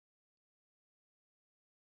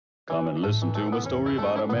Come and listen to my story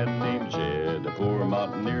about a man named Jed, a poor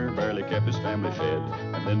mountaineer, barely kept his family fed.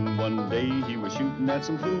 And then one day he was shooting at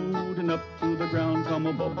some food, and up through the ground come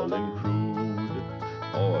a bubbling crude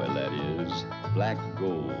oil, that is, black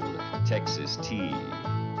gold, Texas tea.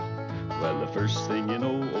 Well, the first thing you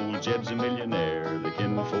know, old Jed's a millionaire. The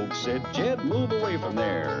kinfolks said, Jed, move away from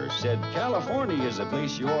there. Said, California is the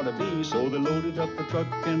place you ought to be. So they loaded up the truck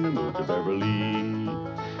and they moved to Beverly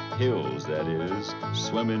Hills, that is,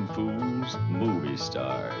 swimming pools, movie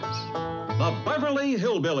stars. The Beverly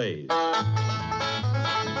Hillbillies.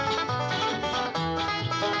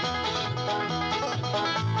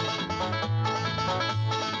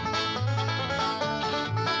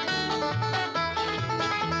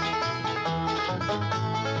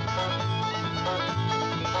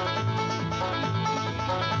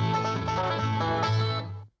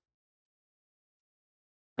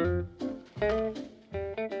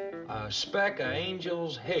 A speck of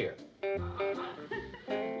angel's hair. A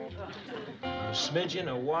smidgen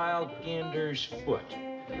of wild gander's foot.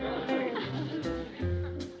 Hey,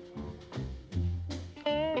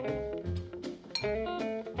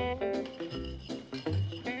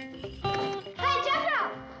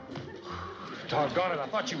 Jethro! Doggone it, I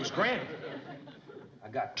thought she was Granny. I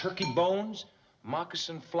got turkey bones,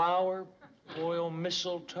 moccasin flour, royal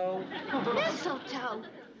mistletoe. Mistletoe?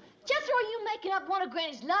 Jethro, are you making up one of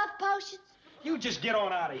Granny's love potions? You just get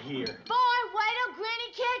on out of here. Boy, wait till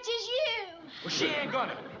Granny catches you. Well, she ain't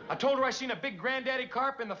gonna. I told her I seen a big granddaddy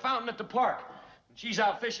carp in the fountain at the park. And she's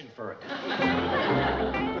out fishing for it.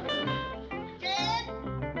 Jed?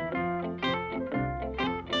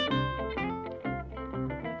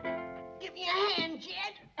 Give me a hand,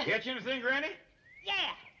 Jed. Catch anything, Granny?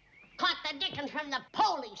 Yeah. Caught the dickens from the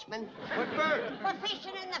policeman. What bird? We're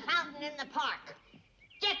fishing in the fountain in the park.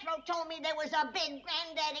 Jethro told me there was a big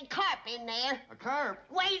granddaddy carp in there. A carp?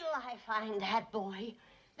 Wait till I find that boy.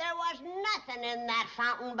 There was nothing in that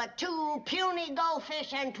fountain but 2 puny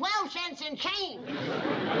goldfish and 12 cents in change.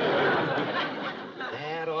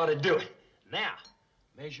 That ought to do it. Now,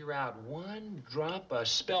 measure out 1 drop of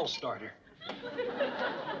spell starter.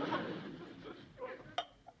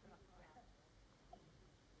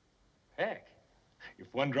 Heck,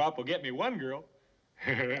 if 1 drop will get me 1 girl.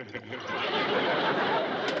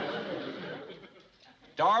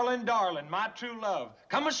 Darling, darling, my true love,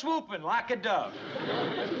 come a swooping like a dove.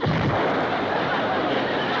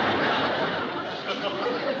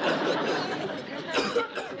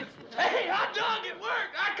 Hey, hot dog, it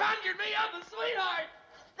worked. I conjured me up a sweetheart.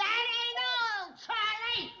 That ain't all,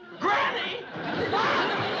 Charlie. Granny!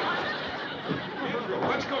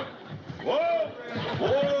 What's going? Whoa!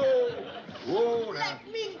 Whoa! Whoa! Now,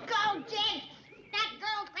 Let me go, Jed. That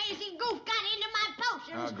girl crazy goof got into my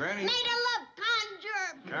potions. Granny. Made a love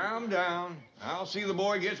conjure. calm down. I'll see the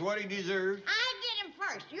boy gets what he deserves. I get him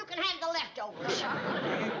first. You can have the leftovers.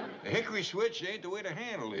 The hickory switch ain't the way to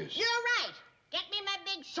handle this. You're right. Get me my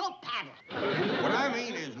big soap paddle. What I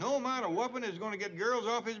mean is no amount of whooping is going to get girls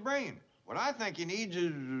off his brain. What I think he needs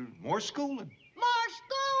is more schooling. More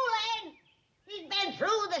schooling? He's been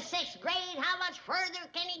through the 6th grade. How much further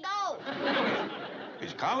can he go?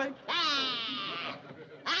 His college? Ah,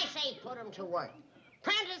 I say put him to work.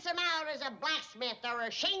 Prentice him out as a blacksmith or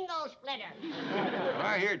a shingle splitter. Well,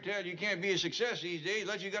 I hear tell you can't be a success these days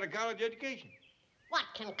unless you got a college education. What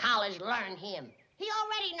can college learn him? He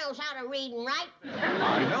already knows how to read and write.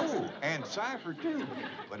 I know, and cipher too.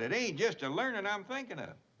 But it ain't just the learning I'm thinking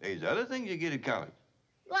of. There's other things you get at college.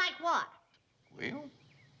 Like what? Well,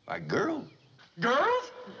 like girls.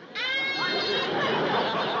 Girls?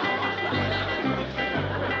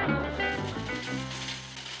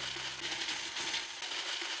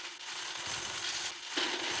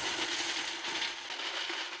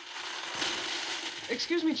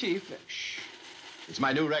 Excuse me, Chief. Shh. It's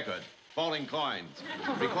my new record, Falling Coins,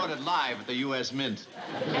 recorded live at the U.S. Mint.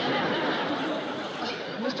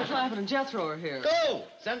 Mr. Clampett and Jethro are here. Go!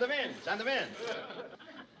 Send them in. Send them in.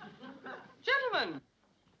 Gentlemen.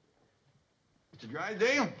 Mr.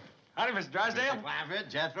 Drysdale? Howdy, Mr. Drysdale. Mr. Clampett,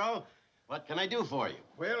 Jethro, what can I do for you?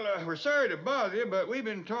 Well, we're sorry to bother you, but we've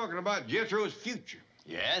been talking about Jethro's future.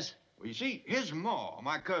 Yes? Well, you see, his ma,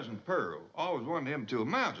 my cousin Pearl, always wanted him to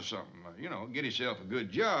amount to something. You know, get himself a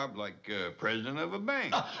good job like president of a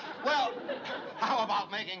bank. Well, how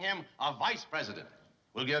about making him a vice president?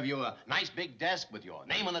 We'll give you a nice big desk with your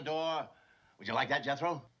name on the door. Would you like that,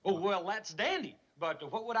 Jethro? Oh, well, that's dandy.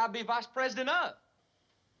 But what would I be vice president of?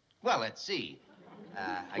 Well, let's see.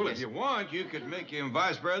 Well, if you want, you could make him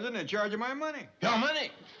vice president in charge of my money. Your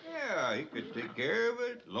money? Yeah, he could take care of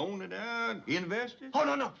it, loan it out, invest it. Oh,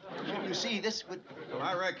 no. You see, this would... Well,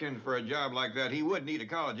 I reckon for a job like that, he would need a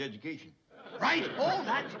college education. Right? Oh,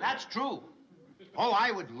 that's true. Oh,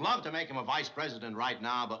 I would love to make him a vice president right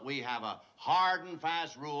now, but we have a hard and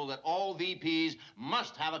fast rule that all VPs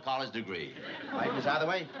must have a college degree. Right, Miss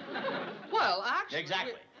Hathaway? Well, actually...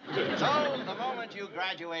 Exactly. So, the moment you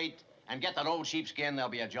graduate and get that old sheepskin,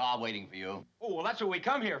 there'll be a job waiting for you. Oh, well, that's what we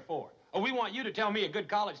come here for. Oh, we want you to tell me a good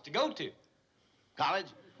college to go to. College?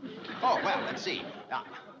 Oh, well, let's see. Now,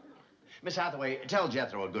 Miss Hathaway, tell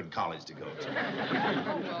Jethro a good college to go to.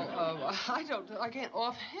 Oh, well, I can't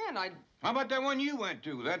offhand. How about that one you went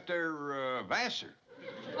to, that there, Vassar?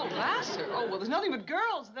 Oh, Vassar? Oh, well, there's nothing but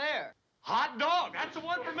girls there. Hot dog, that's the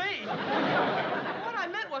one for me. What I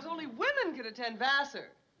meant was only women could attend Vassar.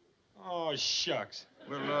 Oh, shucks.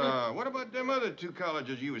 Well, what about them other two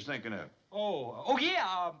colleges you was thinking of? Oh,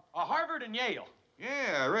 yeah, Harvard and Yale.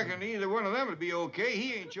 Yeah, I reckon either one of them would be okay.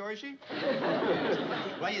 He ain't choicey.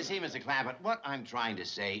 Well, you see, Mr. Clampett, what I'm trying to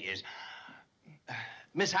say is...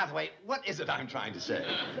 Miss Hathaway, what is it I'm trying to say?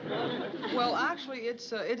 Well, actually, it's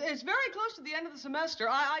very close to the end of the semester.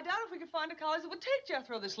 I doubt if we could find a college that would take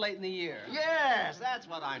Jethro this late in the year. Yes, that's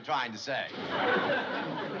what I'm trying to say.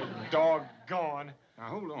 Doggone. Now,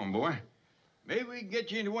 hold on, boy. Maybe we can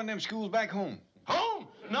get you into one of them schools back home. Home?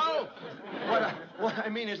 No. What I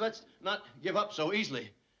mean is, let's not give up so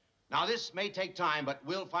easily. Now, this may take time, but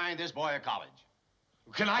we'll find this boy a college.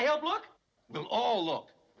 Can I help look? We'll all look.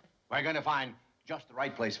 We're going to find just the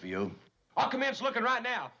right place for you. I'll commence looking right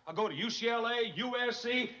now. I'll go to UCLA,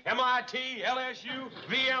 USC, MIT, LSU,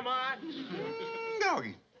 VMI.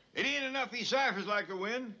 Doggy, it ain't enough he ciphers like the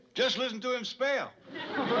wind. Just listen to him spell.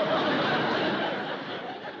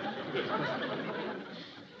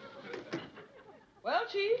 Well,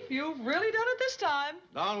 Chief, you've really done it this time.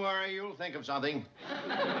 Don't worry, you'll think of something.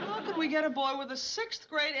 How could we get a boy with a 6th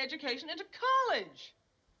grade education into college?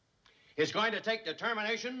 It's going to take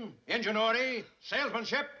determination, ingenuity,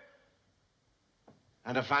 salesmanship,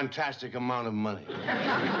 and a fantastic amount of money.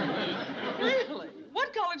 Really?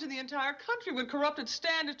 What college in the entire country would corrupt its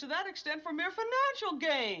standards to that extent for mere financial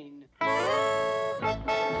gain?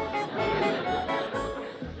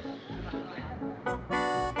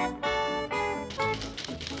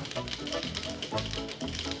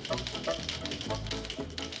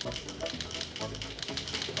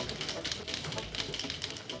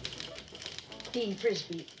 Dean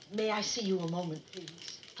Frisbee, may I see you a moment,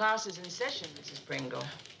 please? Class is in session, Mrs. Pringle.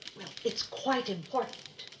 Well, it's quite important.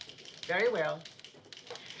 Very well.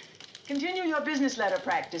 Continue your business letter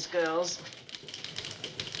practice, girls.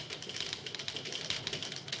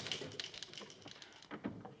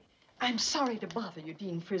 I'm sorry to bother you,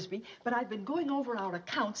 Dean Frisbee, but I've been going over our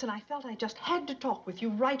accounts, and I felt I just had to talk with you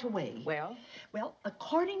right away. Well? Well,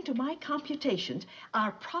 according to my computations,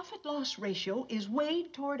 our profit-loss ratio is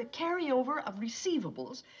weighed toward a carryover of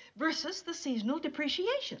receivables versus the seasonal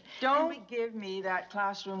depreciation. Don't give me that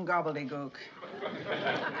classroom gobbledygook.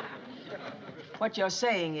 What you're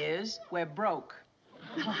saying is, we're broke.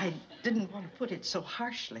 Well, I didn't want to put it so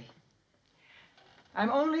harshly. I'm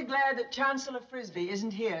only glad that Chancellor Frisbee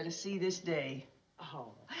isn't here to see this day.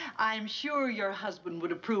 Oh, I'm sure your husband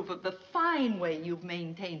would approve of the fine way you've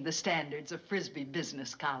maintained the standards of Frisbee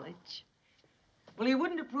Business College. Well, he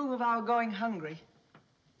wouldn't approve of our going hungry.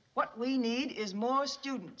 What we need is more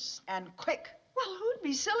students, and quick. Well, who'd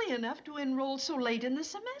be silly enough to enroll so late in the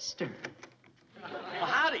semester? Well,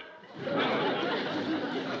 howdy.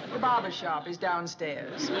 The barber shop is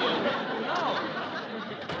downstairs. No.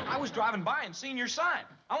 I was driving by and seen your sign.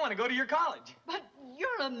 I want to go to your college. But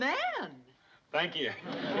you're a man. Thank you.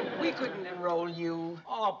 We couldn't enroll you.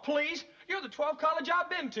 Oh, please. You're the 12th college I've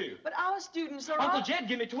been to. But our students are Uncle all... Jed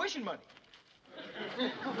give me tuition money.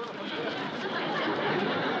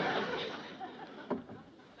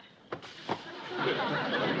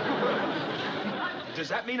 Does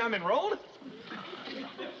that mean I'm enrolled?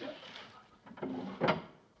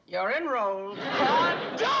 You're enrolled.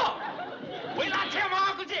 Hot dog! Wait till I tell my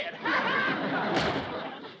Uncle Jed.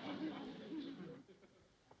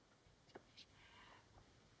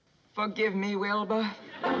 Forgive me, Wilbur.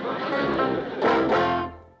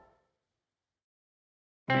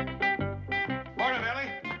 Morning,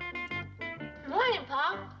 Ellie. Morning,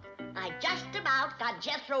 Pa. I just about got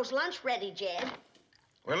Jethro's lunch ready, Jed.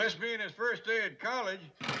 Well, this being his first day at college,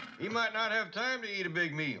 he might not have time to eat a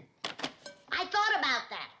big meal. I thought about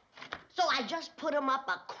that. So I just put him up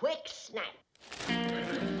a quick snack.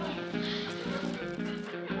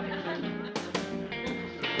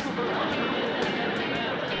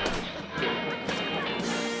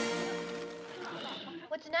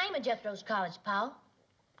 of Jethro's college, Paul?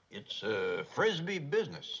 It's Frisbee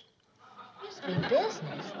business. Frisbee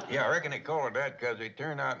business? Yeah, I reckon they call it that because they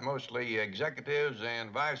turn out mostly executives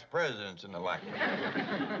and vice presidents and the like.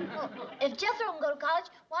 Well, if Jethro can go to college,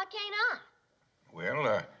 why can't I?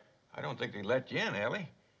 Well, I don't think they let you in, Ellie.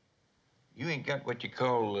 You ain't got what you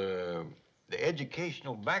call the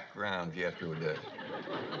educational background Jethro does.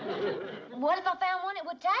 What if I found one that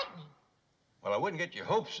would take me? Well, I wouldn't get your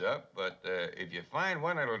hopes up, but if you find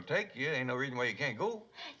one that'll take you, ain't no reason why you can't go.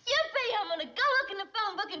 Yippee! I'm gonna go look in the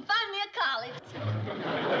phone book and find me a college.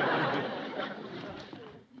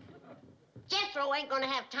 Jethro ain't gonna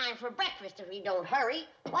have time for breakfast if he don't hurry.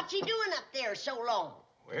 What's he doing up there so long?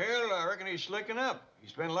 Well, I reckon he's slicking up. He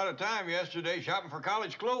spent a lot of time yesterday shopping for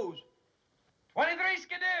college clothes. 23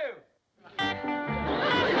 skidoo!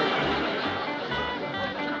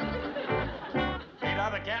 Ain't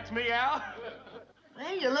other cats meow?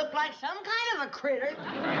 Well, you look like some kind of a critter.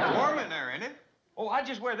 Warm in there, ain't it? Oh, I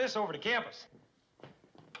just wear this over to campus.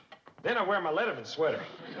 Then I wear my Letterman sweater.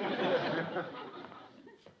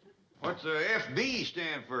 What's the FB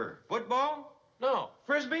stand for? Football? No,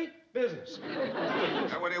 Frisbee, business. Is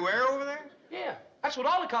that what they wear over there? Yeah, that's what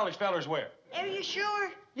all the college fellers wear. Are you sure?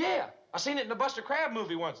 Yeah, I seen it in the Buster Crabbe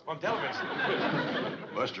movie once on television.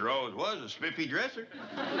 Buster always was a spiffy dresser.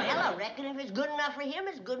 Well, I reckon if it's good enough for him,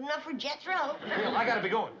 it's good enough for Jethro. Well, I gotta be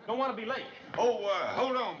going. Don't want to be late. Oh,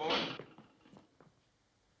 hold on, boy.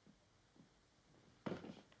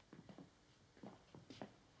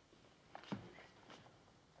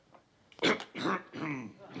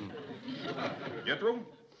 Jethro,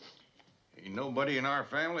 ain't nobody in our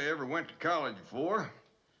family ever went to college before.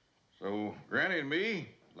 So Granny and me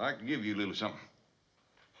like to give you a little something.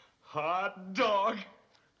 Hot dog.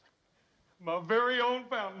 My very own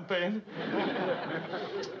fountain pen.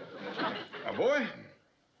 Now, boy,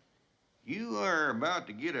 you are about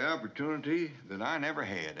to get an opportunity that I never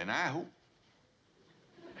had, and I hope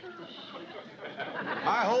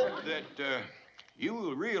that you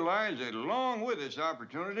will realize that along with this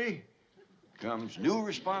opportunity comes new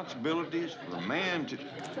responsibilities for a man to...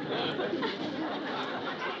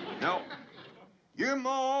 Now, your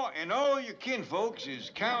ma and all your kinfolks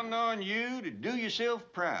is counting on you to do yourself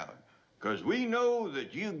proud, because we know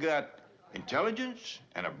that you got intelligence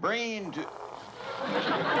and a brain to...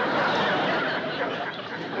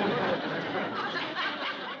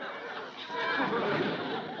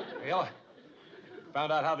 Well, I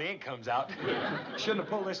found out how the ink comes out. Shouldn't have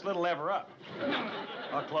pulled this little lever up.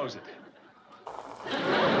 I'll close it.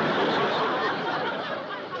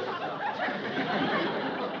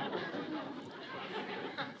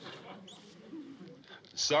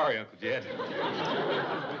 Sorry, Uncle Jed.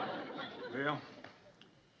 Well,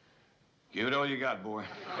 give it all you got, boy.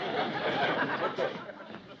 Okay.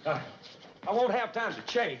 I won't have time to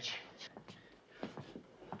change.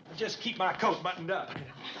 I'll just keep my coat buttoned up.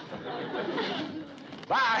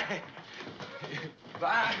 Bye.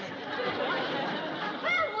 Bye. I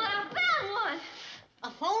found one. A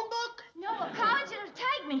phone book? No, a college that'll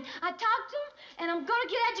take me. I talked to him, and I'm gonna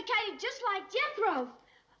get educated just like Jethro.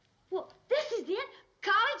 Well, this is it.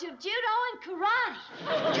 College of Judo and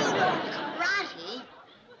Karate. Judo and karate?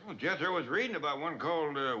 Well, Jethro was reading about one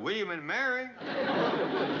called William and Mary.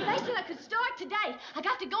 They said I could start today. I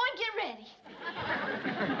got to go and get ready.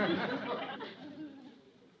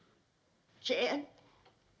 Jed,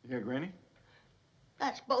 Yeah, Granny?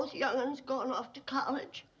 that's both young'uns going off to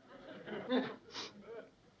college.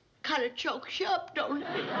 Kind of chokes you up, don't it?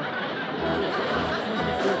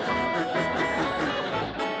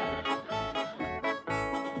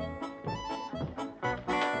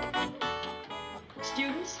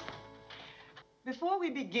 Students, before we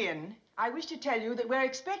begin, I wish to tell you that we're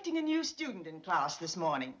expecting a new student in class this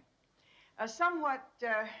morning. A somewhat,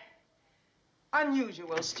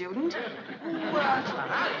 unusual student who,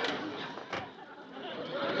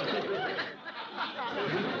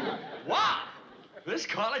 Wow! This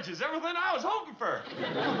college is everything I was hoping for.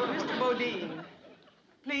 Mr. Bodine,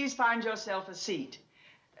 please find yourself a seat.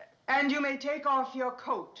 And you may take off your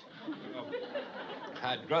coat.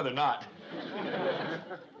 I'd rather not.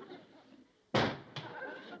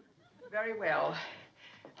 Very well.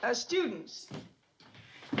 Students,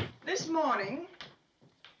 this morning,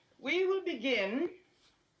 we will begin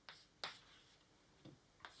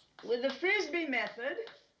with the Frisbee method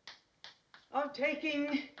of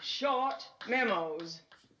taking short memos.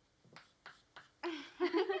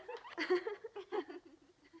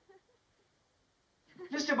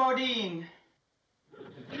 Mr. Bodine.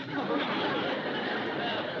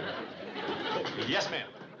 Yes, ma'am.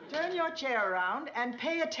 Turn your chair around and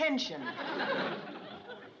pay attention.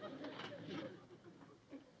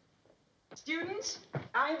 Students,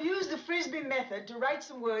 I've used the Frisbee method to write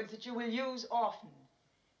some words that you will use often.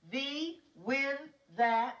 The, with,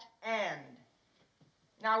 that, and.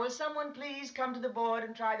 Now, will someone please come to the board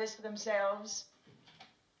and try this for themselves?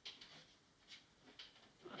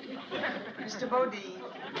 Mr. Bodine.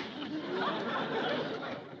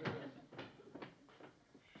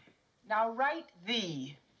 Now, write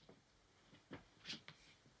the.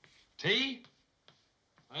 T,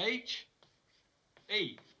 H,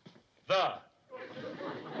 E. The.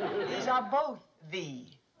 These are both the.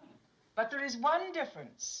 But there is one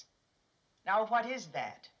difference. Now, what is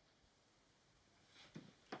that?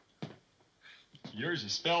 Yours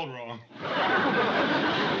is spelled wrong.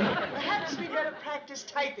 Perhaps we'd better practice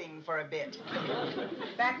typing for a bit.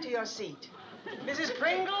 Back to your seat. Mrs.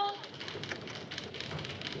 Pringle?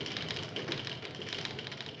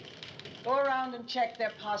 Go around and check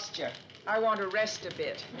their posture. I want to rest a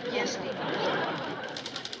bit. Yes, Steve.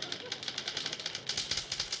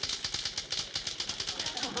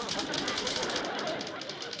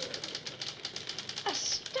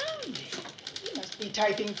 Astounding. You must be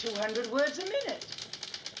typing 200 words a minute.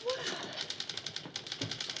 Wow.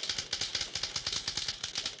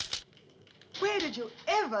 Where did you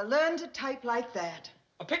ever learn to type like that?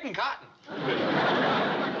 A picking cotton. But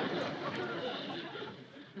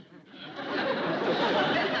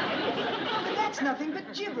that's nothing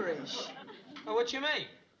but gibberish. Well, what you mean?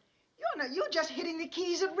 You're just hitting the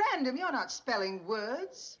keys at random. You're not spelling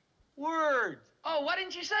words. Words. Oh, why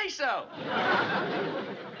didn't you say so?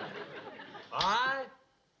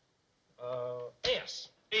 S.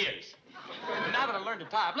 Is. Now that I learned to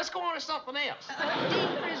type, let's go on to something else.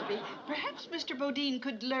 Dean Frisbee, perhaps Mr. Bodine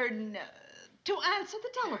could learn to answer the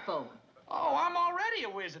telephone. Oh, I'm already a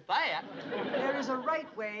whiz at that. There is a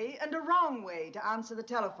right way and a wrong way to answer the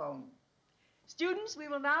telephone. Students, we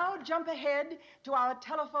will now jump ahead to our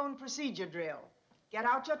telephone procedure drill. Get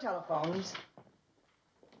out your telephones.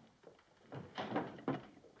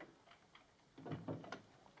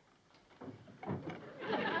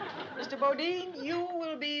 Mr. Bodine, you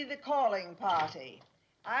will be the calling party.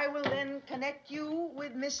 I will then connect you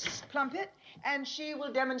with Miss Clampett, and she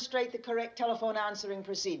will demonstrate the correct telephone answering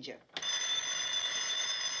procedure.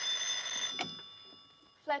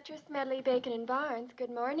 Fletcher, Smedley, Bacon, and Barnes,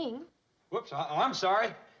 good morning. Whoops, I'm sorry.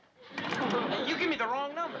 You give me the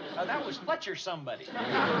wrong number. That was Fletcher somebody.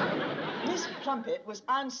 Miss Clampett was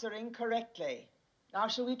answering correctly. Now,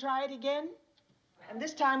 shall we try it again? And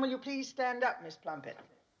this time, will you please stand up, Miss Clampett?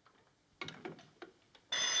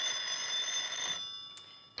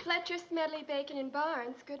 Fletcher, Smedley, Bacon, and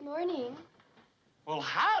Barnes, good morning. Well,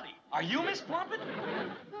 howdy. Are you Miss Plumpett?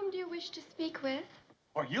 Whom do you wish to speak with?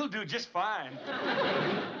 Or you'll do just fine.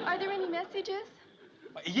 Are there any messages?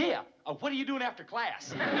 Yeah. What are you doing after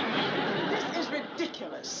class? This is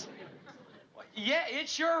ridiculous. Yeah, it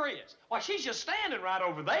sure is. Why, she's just standing right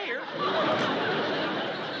over there.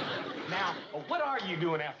 Now, what are you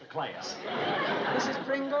doing after class? Mrs.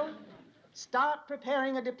 Pringle, start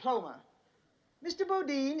preparing a diploma. Mr.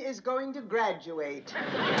 Bodine is going to graduate.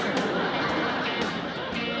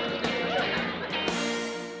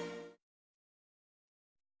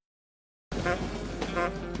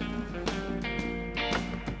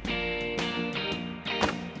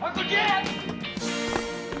 Uncle Jed!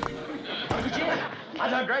 Uncle Jed, I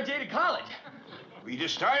done graduated college. We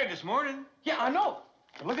just started this morning. Yeah, I know.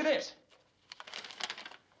 But look at this.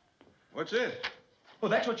 What's this? Well,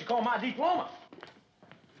 that's what you call my diploma.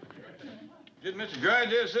 Did Mr.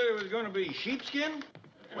 Drydale say it was going to be sheepskin?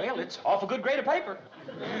 Well, it's awful good grade of paper.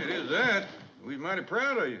 Yeah, it is that. We're mighty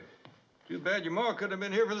proud of you. Too bad your ma couldn't have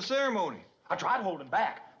been here for the ceremony. I tried holding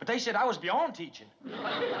back, but they said I was beyond teaching.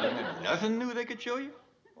 Nothing new they could show you?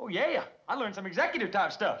 Oh, yeah. I learned some executive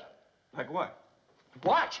type stuff. Like what?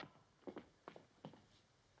 Watch.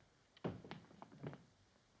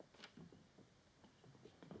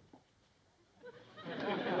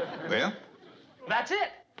 Well? That's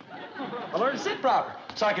it. I learned to sit proper,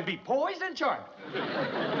 so I could be poised and charming.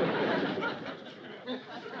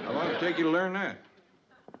 How long did it take you to learn that?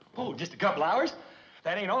 Oh, just a couple hours.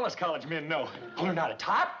 That ain't all us college men know. I learned how to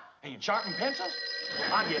type and sharpen pencils.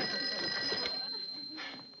 I get it.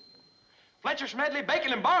 Fletcher, Smedley,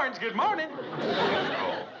 Bacon, and Barnes, good morning.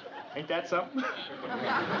 Oh, ain't that something?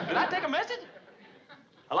 Did I take a message?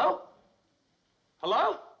 Hello?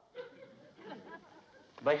 Hello?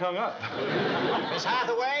 They hung up. Miss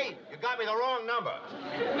Hathaway, you got me the wrong number.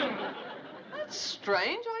 That's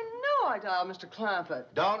strange. I know I dialed Mr. Clampett.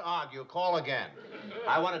 Don't argue. Call again.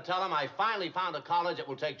 I want to tell him I finally found a college that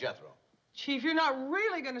will take Jethro. Chief, you're not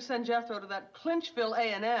really going to send Jethro to that Clinchville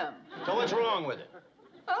A&M. So what's wrong with it?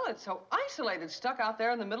 Well, it's so isolated, stuck out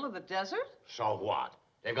there in the middle of the desert. So what?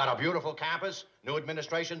 They've got a beautiful campus, new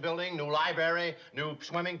administration building, new library, new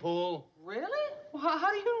swimming pool. Really? Well, how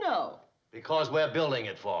do you know? Because we're building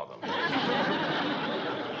it for them.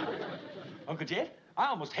 Uncle Jed, I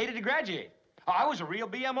almost hated to graduate. I was a real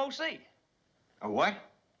BMOC. A what?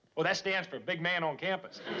 Well, that stands for big man on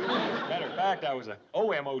campus. Matter of fact, I was a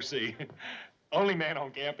OMOC. Only man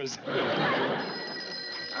on campus.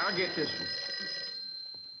 I'll get this one.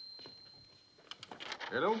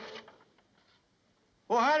 Hello?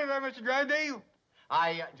 Well, howdy there, Mr. Drydale.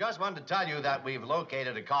 I just wanted to tell you that we've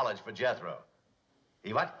located a college for Jethro.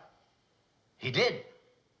 He what? He did?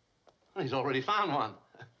 Well, he's already found one.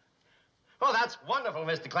 Oh, that's wonderful,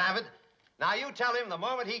 Mr. Clampett. Now, you tell him the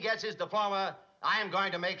moment he gets his diploma, I am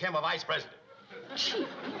going to make him a vice president. Chief,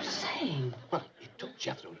 what are you saying? Well, it took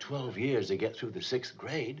Jethro 12 years to get through the 6th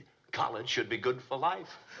grade. College should be good for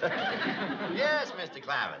life. Yes, Mr.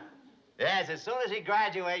 Clampett. Yes, as soon as he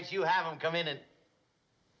graduates, you have him come in and...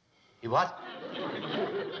 He what?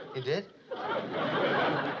 He did?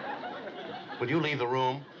 Will you leave the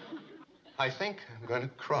room? I think I'm going to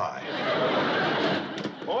cry.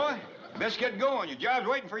 Boy, best get going. Your job's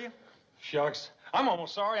waiting for you. Shucks. I'm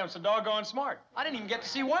almost sorry I'm so doggone smart. I didn't even get to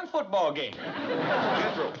see one football game.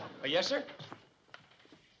 Jethro. Yes, sir?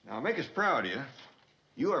 Now, make us proud of you.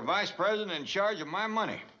 You are vice president in charge of my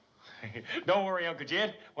money. Don't worry, Uncle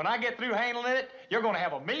Jed. When I get through handling it, you're going to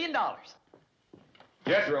have $1 million.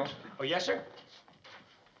 Jethro. Oh, yes, sir?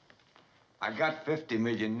 I got 50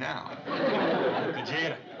 million now. Uncle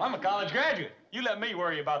Jed, I'm a college graduate. You let me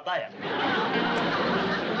worry about that.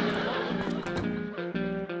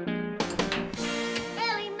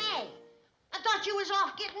 Ellie Mae, I thought you was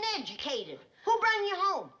off getting educated. Who brought you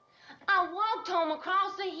home? I walked home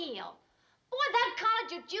across the hill. Boy, that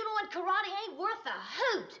college of judo and karate ain't worth a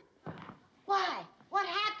hoot. Why? What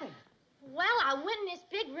happened? Well, I went in this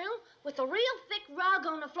big room with a real thick rug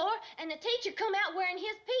on the floor, and the teacher come out wearing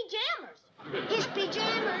his pajamas. His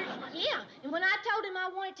pajamas? Yeah, and when I told him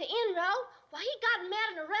I wanted to enroll, well, he got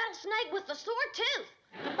mad at a rattlesnake with a sore tooth.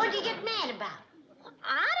 What'd you get mad about?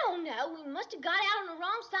 I don't know. We must have got out on the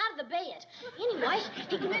wrong side of the bed. Anyway,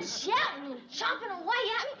 he commenced shouting and chomping away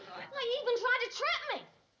at me. Well, he even tried to trip me.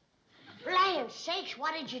 Land sakes,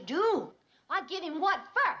 what did you do? I give him what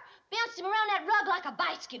for? Bounced him around that rug like a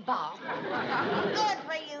basketball. Good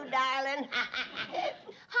for you, darling.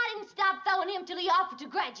 I didn't stop throwing him till he offered to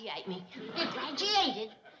graduate me. You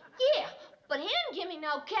graduated? Yeah, but he didn't give me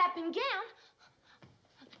no cap and gown.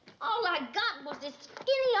 All I got was this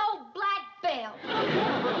skinny old black belt.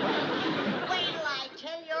 Wait till I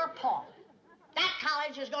tell your Paul. That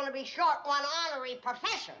college is going to be short one honorary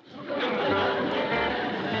professor.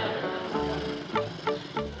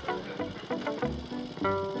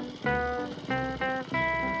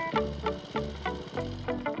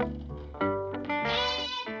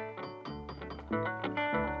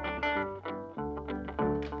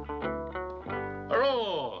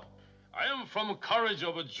 Hello. I am from College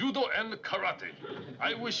of Judo and Karate.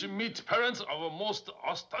 I wish to meet parents of a most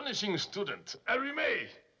astonishing student, Irene Ryan.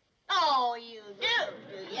 Oh, you do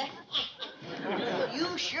you?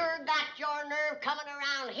 You sure got your nerve coming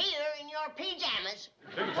around here in your pajamas.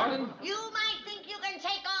 Beg your pardon? You might think you can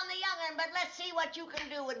take on the young'un, but let's see what you can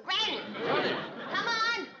do with Granny. Come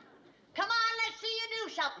on. Come on, let's see you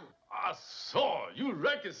do something. Ah, so you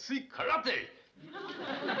like to see karate?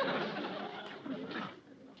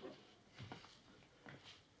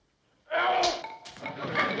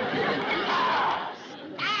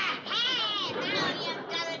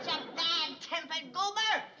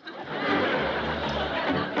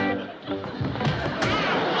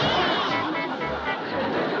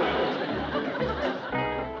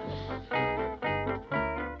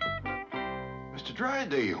 Mr.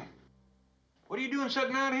 Drydale, what are you doing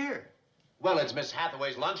sitting out here? Well, it's Miss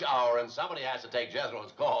Hathaway's lunch hour, and somebody has to take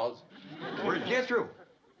Jethro's calls. Where's Jethro?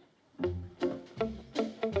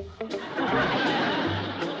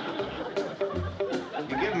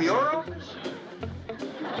 You give him your office?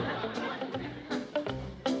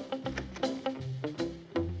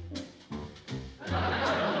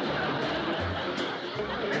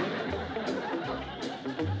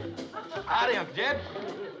 Howdy, Uncle Jed.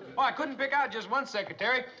 Well, I couldn't pick out just one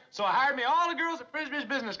secretary, so I hired me all the girls at Frisbee's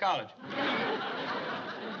Business College.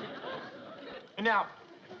 And now,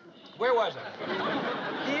 where was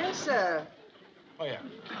I? Dear sir. Oh, yeah.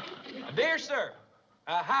 Dear sir,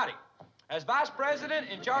 howdy. As vice president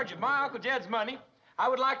in charge of my Uncle Jed's money, I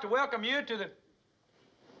would like to welcome you to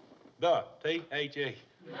the T-H-E.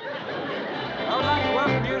 I would like to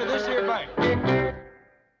welcome you to this here bank.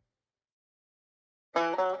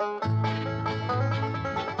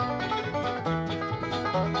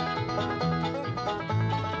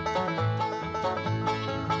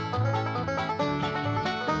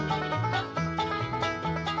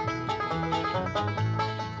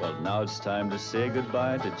 Now it's time to say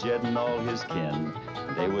goodbye to Jed and all his kin.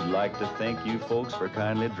 They would like to thank you folks for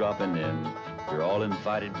kindly dropping in. You're all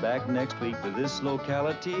invited back next week to this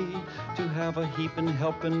locality to have a heaping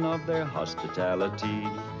helping of their hospitality.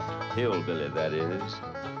 Hillbilly, that is.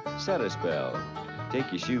 Set a spell.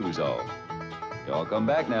 Take your shoes off. Y'all come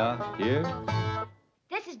back now. Here.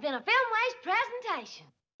 This has been a Filmways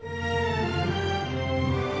presentation.